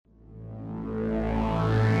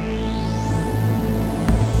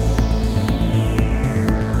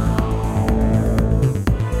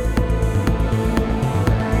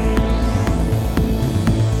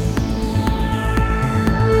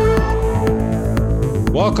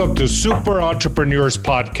Welcome to Super Entrepreneurs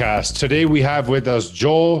Podcast. Today we have with us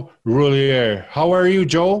Joe Roulier. How are you,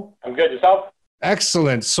 Joe? I'm good. Yourself?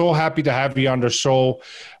 Excellent. So happy to have you on the show.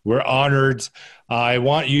 We're honored. I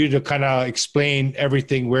want you to kind of explain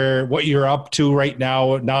everything, what you're up to right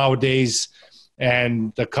now, nowadays,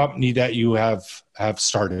 and the company that you have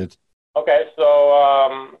started. Okay, so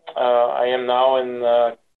I am now in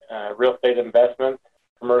real estate investment,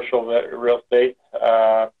 commercial real estate.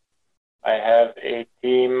 I have a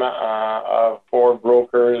team of 4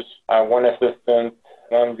 brokers, 1 assistant,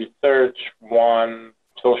 1 research, 1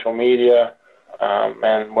 social media.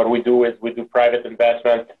 And what we do is we do private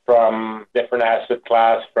investment from different asset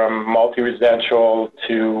class, from multi-residential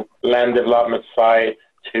to land development site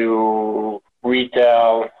to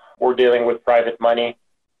retail. We're dealing with private money.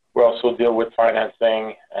 We also deal with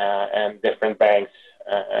financing and different banks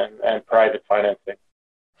and private financing.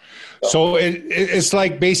 So it's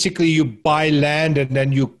like basically you buy land and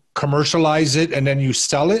then you commercialize it and then you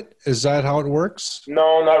sell it? Is that how it works?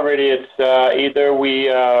 No, not really. It's either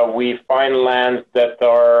we find lands that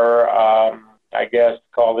are, I guess,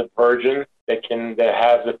 call it virgin, that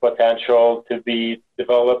has the potential to be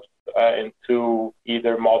developed into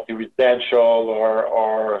either multi-residential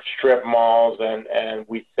or strip malls, and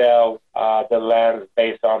we sell the lands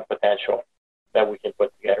based on potential that we can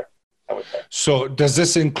put together. So does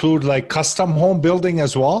this include like custom home building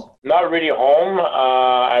as well? Not really home.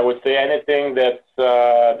 I would say anything that's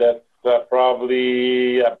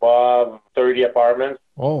probably above 30 apartments.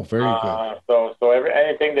 Oh, very good. So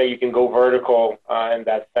anything that you can go vertical in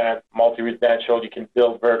that sense, multi-residential, you can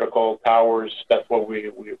build vertical towers. That's what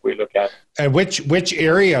we look at. And which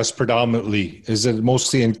areas predominantly? Is it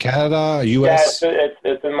mostly in Canada, US? Yeah,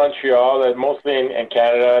 it's in Montreal, mostly in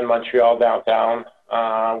Canada and Montreal downtown.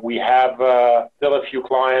 We have still a few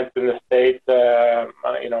clients in the States,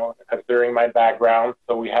 considering my background.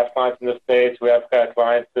 So we have clients in the States, we have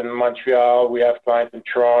clients in Montreal, we have clients in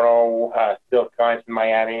Toronto, still clients in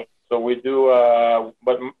Miami. So we do,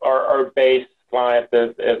 but our base client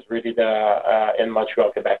is really in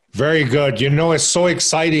Montreal, Quebec. Very good. You know, it's so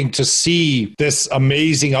exciting to see this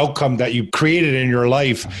amazing outcome that you created in your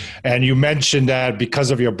life. And you mentioned that because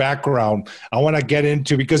of your background, I want to get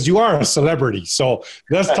into, because you are a celebrity. So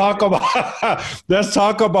let's talk about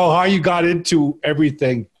how you got into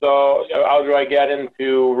everything. So how do I get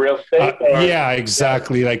into real estate? Yeah,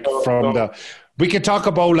 exactly. Like we can talk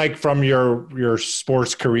about like from your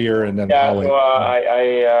sports career and then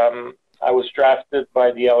I was drafted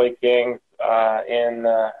by the LA Kings in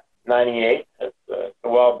 98. It's a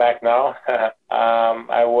while back now.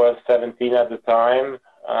 I was 17 at the time.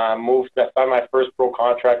 I signed my first pro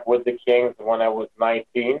contract with the Kings when I was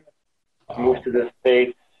 19. Moved to the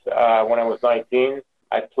States when I was 19.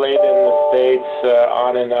 I played in the States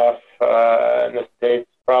on and off in the States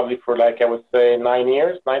probably for, like, I would say 10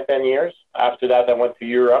 years. After that, I went to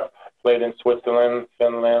Europe, played in Switzerland,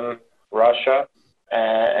 Finland, Russia.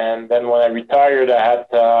 And then when I retired, I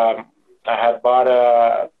had bought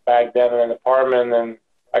back then an apartment and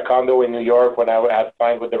a condo in New York when I had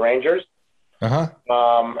signed with the Rangers. Uh-huh.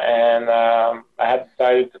 I had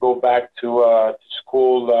decided to go back to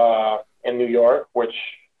school in New York, which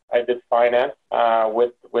I did finance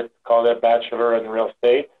with called a bachelor in real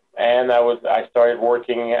estate. And I started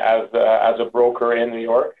working as a broker in New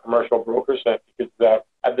York, commercial broker. So because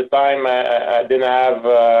at the time I didn't have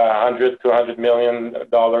 $100 to $200 million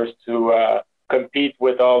to compete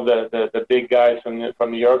with all the big guys from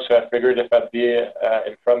New York. So I figured if I'd be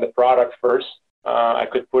in front of the product first, I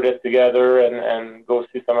could put it together and go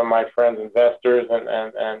see some of my friends, investors,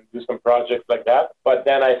 and do some projects like that. But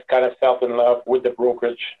then I kind of fell in love with the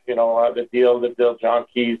brokerage, the deal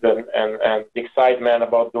junkies and the excitement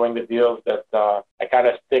about doing the deals that I kind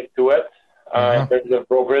of stick to it in terms of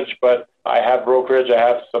brokerage. But I have brokerage. I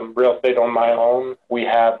have some real estate on my own. We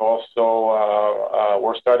have also,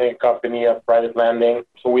 we're starting a company of private lending.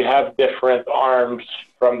 So we have different arms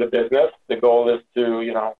from the business. The goal is to,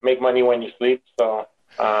 make money when you sleep. So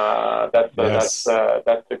that's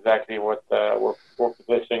exactly what we're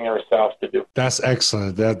positioning ourselves to do. That's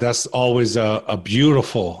excellent. That's always a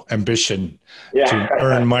beautiful ambition to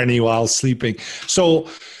earn money while sleeping. So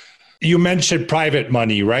you mentioned private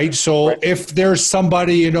money, right? So if there's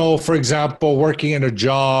somebody, for example, working in a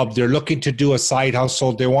job, they're looking to do a side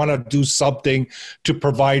hustle, they want to do something to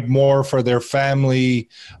provide more for their family.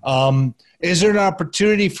 Is there an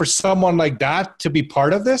opportunity for someone like that to be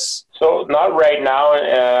part of this? So not right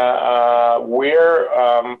now. We're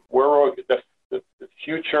the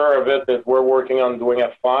future of it is we're working on doing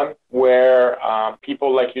a fund where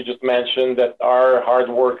people like you just mentioned that are hard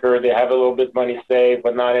worker, they have a little bit money saved,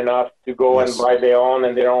 but not enough to go and buy their own,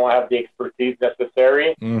 and they don't have the expertise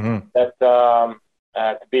necessary that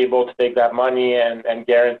to be able to take that money and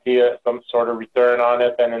guarantee some sort of return on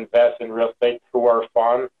it and invest in real estate through our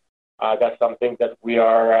fund. That's something that we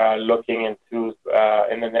are looking into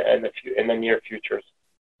in the near futures.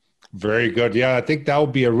 Very good. Yeah, I think that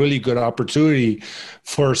would be a really good opportunity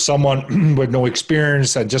for someone with no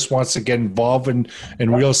experience that just wants to get involved in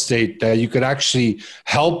real estate, that you could actually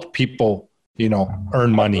help people,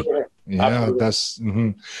 earn money. Absolutely. Yeah,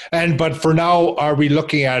 Absolutely. that's but for now, are we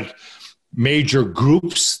looking at major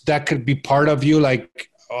groups that could be part of you? Like,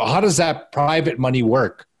 how does that private money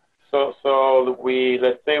work? So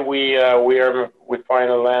let's say we find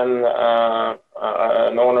a land,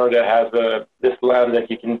 an owner that has this land that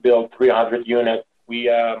he can build 300 units. We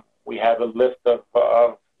have a list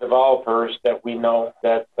of developers that we know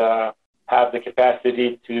that have the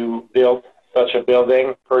capacity to build such a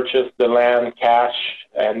building, purchase the land cash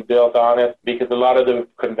and build on it, because a lot of the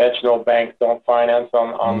conventional banks don't finance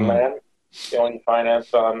on land. They only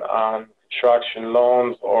finance on construction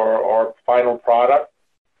loans or final product.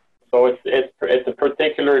 So it's a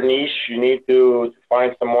particular niche. You need to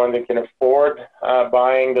find someone that can afford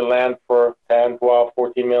buying the land for $10, $12,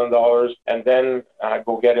 $14 million, and then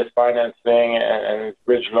go get his financing and his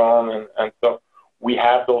bridge loan. And so we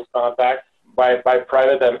have those contacts. By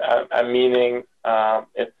private, I'm meaning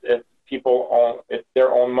it's people own, it's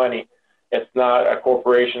their own money. It's not a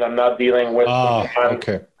corporation. I'm not dealing with someone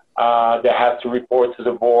that has to report to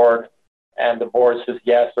the board, and the board says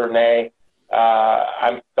yes or nay.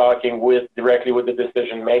 I'm talking directly with the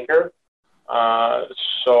decision maker.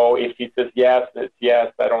 So if he says yes, it's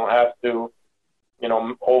yes. I don't have to,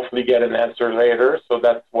 hopefully get an answer later. So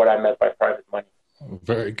that's what I meant by private money.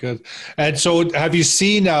 Very good. And so have you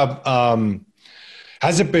seen,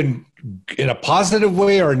 has it been in a positive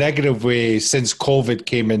way or a negative way since COVID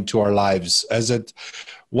came into our lives? How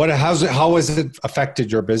has it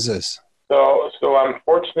affected your business? So I'm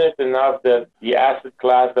fortunate enough that the asset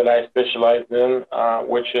class that I specialize in,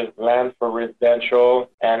 which is land for residential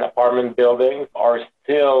and apartment buildings, are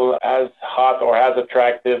still as hot or as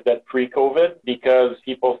attractive as pre-COVID, because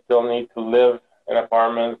people still need to live in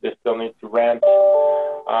apartments. They still need to rent.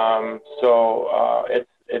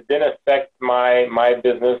 It didn't affect my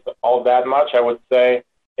business all that much. I would say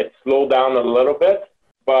it slowed down a little bit,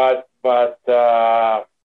 but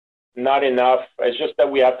not enough. It's just that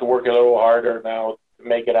we have to work a little harder now to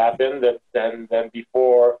make it happen than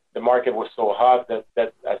before. The market was so hot that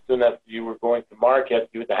as soon as you were going to market,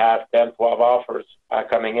 you would have 10, 12 offers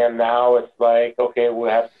coming in. Now it's like, okay, we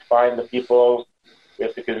have to find the people. We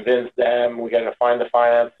have to convince them. We got to find the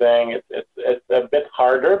financing. It's a bit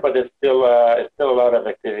harder, but it's still a lot of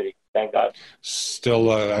activity. Thank God. Still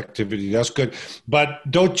activity. That's good. But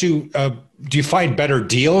don't you do you find better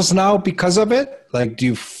deals now because of it? Like, do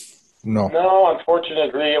you? No,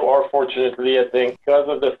 unfortunately or fortunately, I think because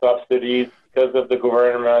of the subsidies, because of the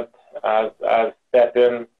government has stepped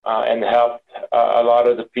in and helped a lot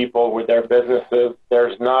of the people with their businesses.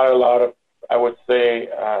 There's not a lot of, I would say,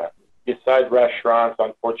 besides restaurants,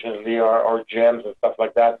 unfortunately, or gyms and stuff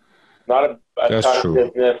like that, not a ton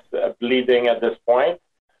of business bleeding at this point.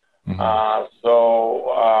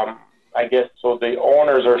 I guess so the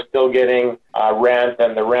owners are still getting rent,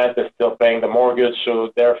 and the rent is still paying the mortgage.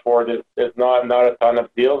 So therefore, there's not a ton of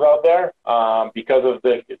deals out there because of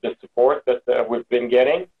the support that we've been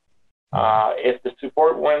getting. If the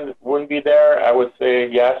support wouldn't be there, I would say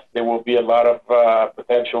yes, there will be a lot of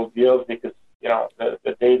potential deals, because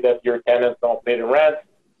the day that your tenants don't pay the rent,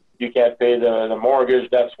 you can't pay the mortgage.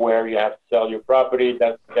 That's where you have to sell your property.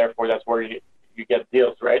 That's where you get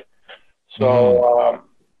deals, right? So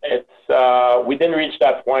we didn't reach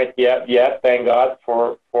that point yet. Thank God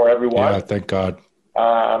for everyone. Yeah, thank God.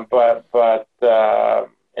 But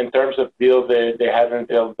in terms of deals, they haven't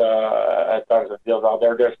built tons of deals out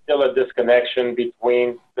there. There's still a disconnection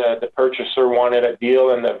between the purchaser wanted a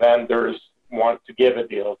deal and the vendors want to give a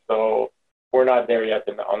deal. So we're not there yet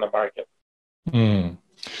on the market.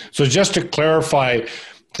 So just to clarify,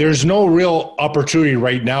 there's no real opportunity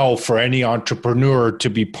right now for any entrepreneur to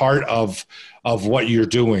be part of what you're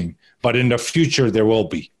doing, but in the future there will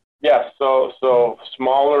be. Yeah. So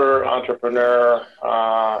smaller entrepreneur,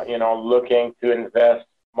 looking to invest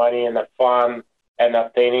money in a fund and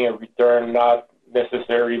obtaining a return, not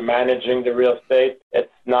necessarily managing the real estate.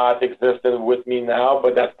 It's not existent with me now,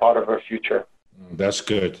 but that's part of our future. That's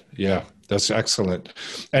good. Yeah, that's excellent.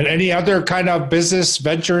 And any other kind of business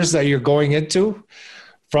ventures that you're going into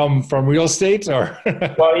from real estate, or?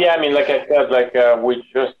 Well, yeah, I mean, like I said, we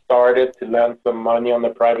just started to lend some money on the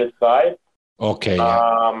private side. Okay.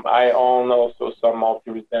 Yeah. I own also some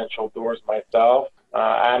multi-residential doors myself.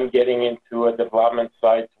 I'm getting into a development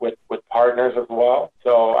site with partners as well.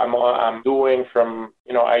 So I'm doing from,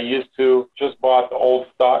 I used to just bought old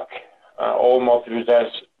stock, old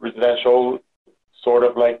multi-residential, sort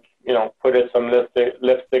of like, put some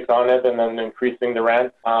lipstick on it and then increasing the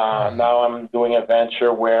rent. Now I'm doing a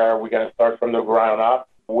venture where we're going to start from the ground up,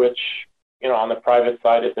 which, on the private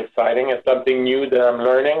side is exciting. It's something new that I'm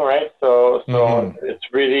learning, right? So it's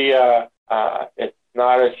really, it's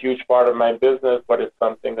not a huge part of my business, but it's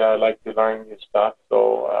something that I like to learn new stuff.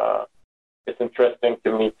 So it's interesting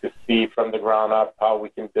to me to see from the ground up how we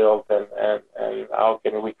can build and how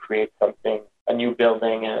can we create something, a new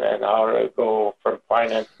building, and how to go from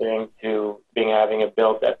financing to having a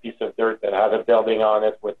piece of dirt that has a building on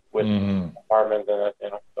it with apartments in it,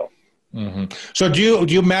 so. Mm-hmm. So do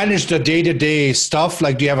you manage the day-to-day stuff?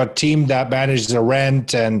 Like, do you have a team that manages the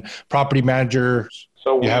rent and property managers?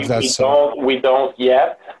 So we don't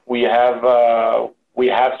yet. We have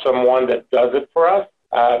someone that does it for us.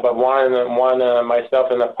 But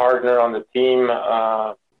myself and a partner on the team,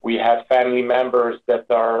 we have family members that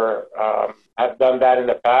have done that in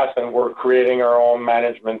the past, and we're creating our own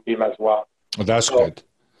management team as well. Well, that's good.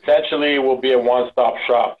 Essentially, it will be a one-stop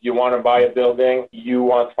shop. You want to buy a building, you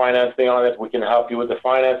want financing on it, we can help you with the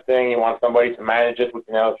financing. You want somebody to manage it, we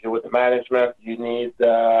can help you with the management. You need,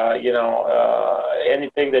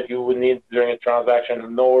 anything that you would need during a transaction, a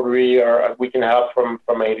notary, or we can help from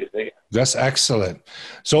A to Z. That's excellent.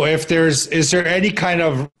 So is there any kind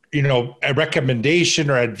of, a recommendation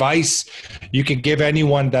or advice you can give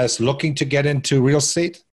anyone that's looking to get into real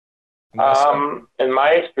estate? In my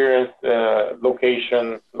experience,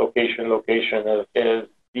 location is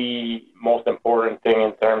the most important thing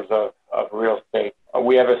in terms of real estate.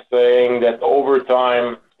 We have a saying that over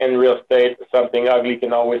time in real estate, something ugly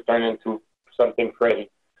can always turn into something pretty.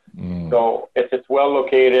 So if it's well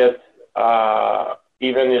located,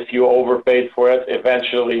 even if you overpaid for it,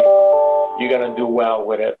 eventually you're going to do well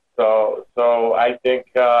with it. So I think,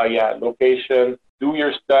 location, do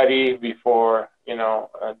your study before,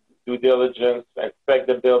 due diligence, inspect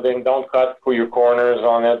the building. Don't cut through your corners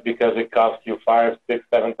on it because it costs you $5,000,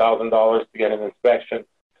 $6,000, $7,000 to get an inspection.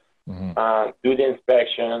 Do the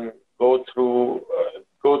inspection, go through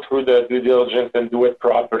the due diligence and do it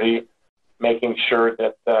properly, making sure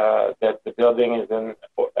that the building is in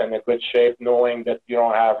a good shape, knowing that you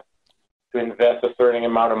don't have to invest a certain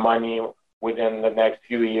amount of money within the next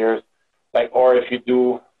few years. Or if you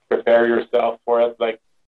do, prepare yourself for it.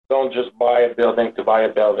 Don't just buy a building to buy a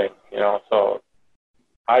building, so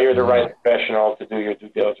hire the right professional to do your due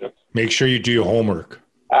diligence. Make sure you do your homework.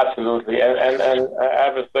 Absolutely. And I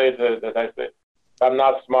have to say that if I'm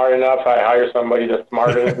not smart enough, I hire somebody that's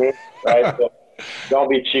smarter than me, right? So don't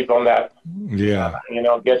be cheap on that. Yeah.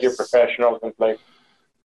 Get your professionals in place.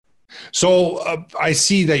 So I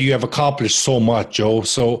see that you have accomplished so much, Joe.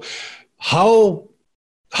 So how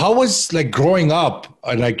was growing up?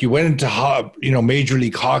 You went into Major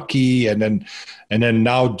League Hockey, and then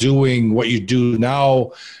now doing what you do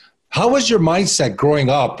now. How was your mindset growing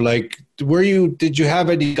up? Did you have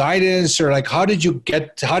any guidance, or how did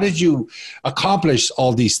you accomplish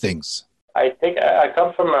all these things? I think I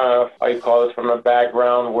come from a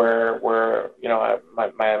background where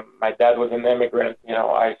my dad was an immigrant.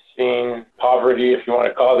 I've seen poverty, if you want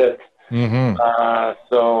to call it.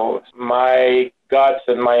 So my guts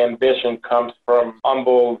and my ambition comes from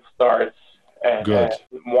humble starts, and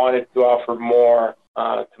wanted to offer more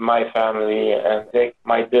to my family, and I think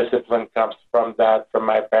my discipline comes from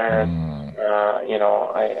my parents.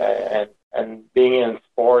 And being in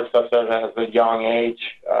sports such as at a young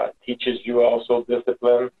age teaches you also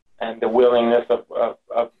discipline and the willingness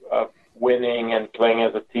of winning and playing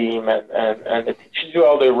as a team, and it teaches you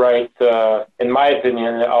all the right, in my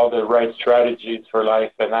opinion, all the right strategies for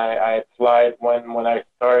life. And I applied when I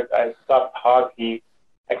stopped hockey,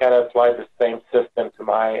 I kind of applied the same system to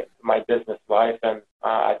my business life, and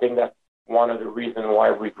I think that's one of the reasons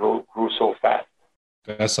why we grew so fast.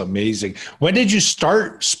 That's amazing. When did you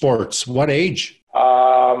start sports? What age?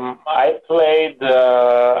 I played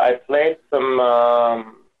some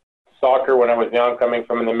soccer when I was young, coming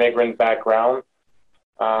from an immigrant background.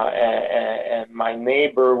 And my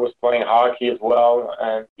neighbor was playing hockey as well,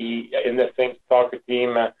 and he in the same soccer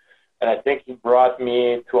team. And I think he brought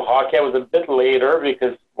me to hockey. I was a bit later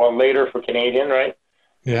later for Canadian, right?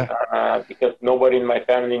 Yeah. Because nobody in my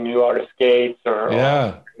family knew how to skate or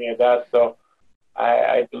any of that. So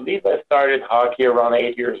I believe I started hockey around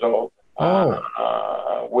 8 years old.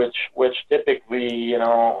 which typically,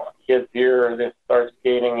 kids here, they start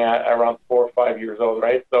skating at around 4 or 5 years old,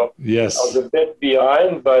 right? So yes, I was a bit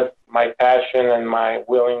behind, but my passion and my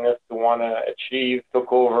willingness to want to achieve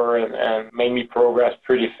took over and made me progress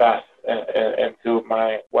pretty fast into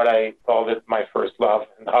what I called it my first love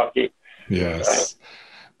in hockey. Yes.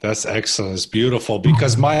 That's excellent. It's beautiful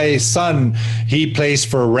because my son, he plays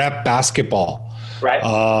for rep basketball. Right.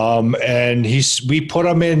 And we put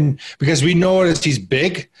him in because we noticed he's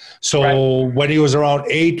big. So when he was around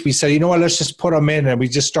 8, we said, you know what, let's just put him in. And we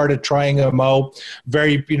just started trying him out.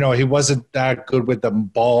 Very, he wasn't that good with the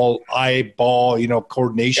eye-ball,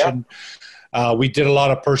 coordination. Yeah. We did a lot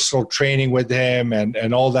of personal training with him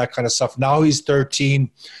and all that kind of stuff. Now he's 13.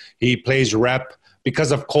 He plays rep.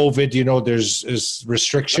 Because of COVID, there's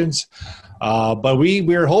restrictions. But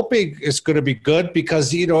we're hoping it's going to be good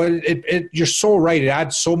because, you're so right. It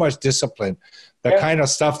adds so much discipline. The kind of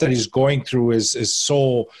stuff that he's going through is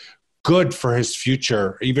so good for his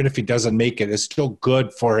future. Even if he doesn't make it, it's still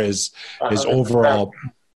good for his overall.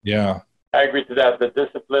 Yeah. I agree to that. The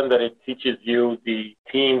discipline that it teaches you, the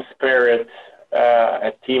team spirit,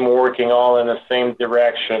 a team working all in the same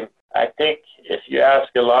direction. I think if you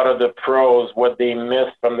ask a lot of the pros what they miss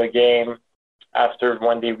from the game after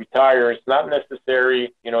when they retire, it's not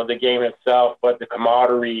necessarily, the game itself, but the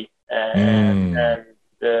camaraderie and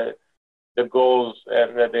the goals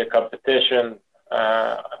and the competition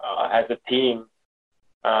as a team.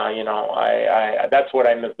 I that's what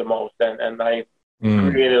I miss the most. And I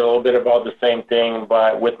created a little bit about the same thing,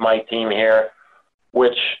 but with my team here,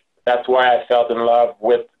 which that's why I felt in love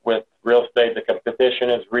with real estate. The competition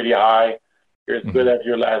is really high. You're as good as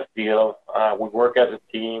your last deal. We work as a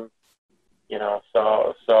team,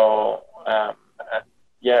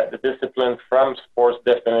 the discipline from sports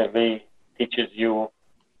definitely teaches you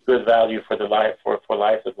good value for life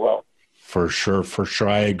as well. For sure.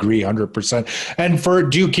 I agree 100%. And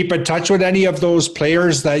do you keep in touch with any of those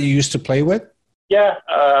players that you used to play with? Yeah,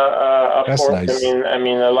 of That's course. Nice. I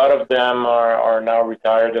mean, a lot of them are now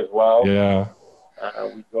retired as well. Yeah.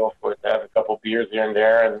 We go to have a couple beers here and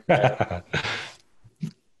there,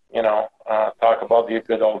 and talk about the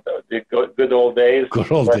good old days.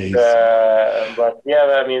 Good old days. But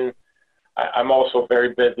yeah, I mean, I'm also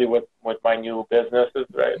very busy with my new businesses,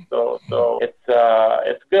 right? So it's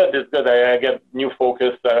good. It's good. I get new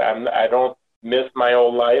focus. I don't miss my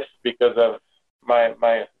old life because of my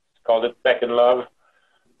called it second love,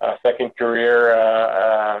 second career,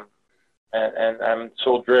 and I'm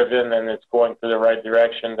so driven, and it's going to the right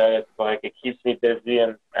direction that it's like it keeps me busy,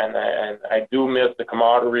 and I do miss the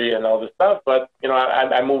camaraderie and all this stuff, but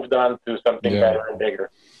I moved on to something better and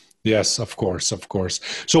bigger. Yes, of course.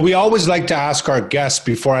 So we always like to ask our guests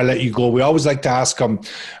before I let you go. We always like to ask them,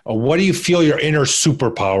 what do you feel your inner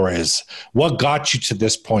superpower is? What got you to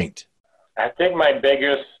this point? I think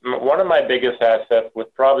one of my biggest assets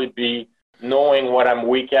would probably be knowing what I'm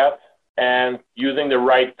weak at and using the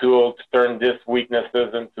right tool to turn these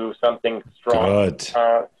weaknesses into something strong. Good.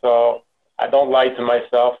 So I don't lie to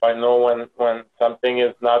myself. I know when something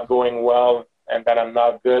is not going well and that I'm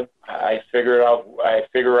not good. I figure out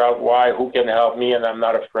why, who can help me, and I'm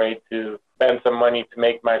not afraid to spend some money to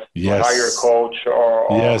make my hire a coach or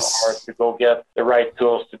to go get the right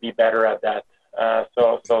tools to be better at that.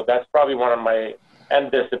 So that's probably one of my, and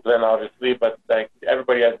discipline obviously, but like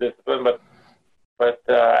everybody has discipline, but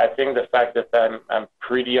I think the fact that I'm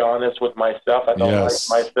pretty honest with myself, I don't like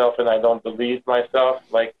myself and I don't believe myself,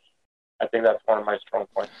 like I think that's one of my strong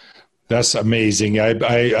points. That's amazing.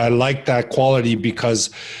 I like that quality because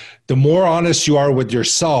the more honest you are with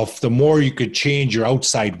yourself, the more you could change your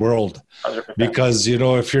outside world. 100%. Because,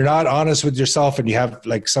 if you're not honest with yourself and you have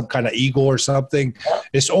like some kind of ego or something,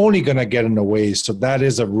 it's only going to get in the way. So that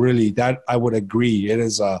is that I would agree. It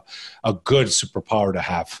is a good superpower to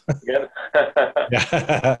have.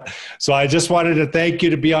 Yeah. So I just wanted to thank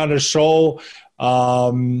you to be on the show.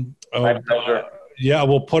 My pleasure. Yeah,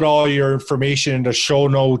 we'll put all your information in the show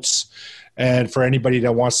notes. And for anybody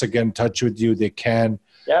that wants to get in touch with you, they can.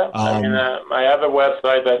 Yeah, I have a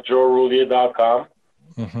website at joeroulier.com.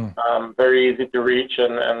 Mm-hmm. Very easy to reach,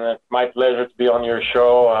 and it's my pleasure to be on your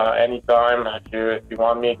show anytime. If you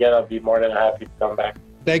want me again, I'll be more than happy to come back.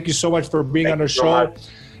 Thank you so much for being on the show.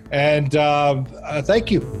 And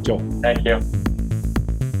thank you, Joe. Thank you.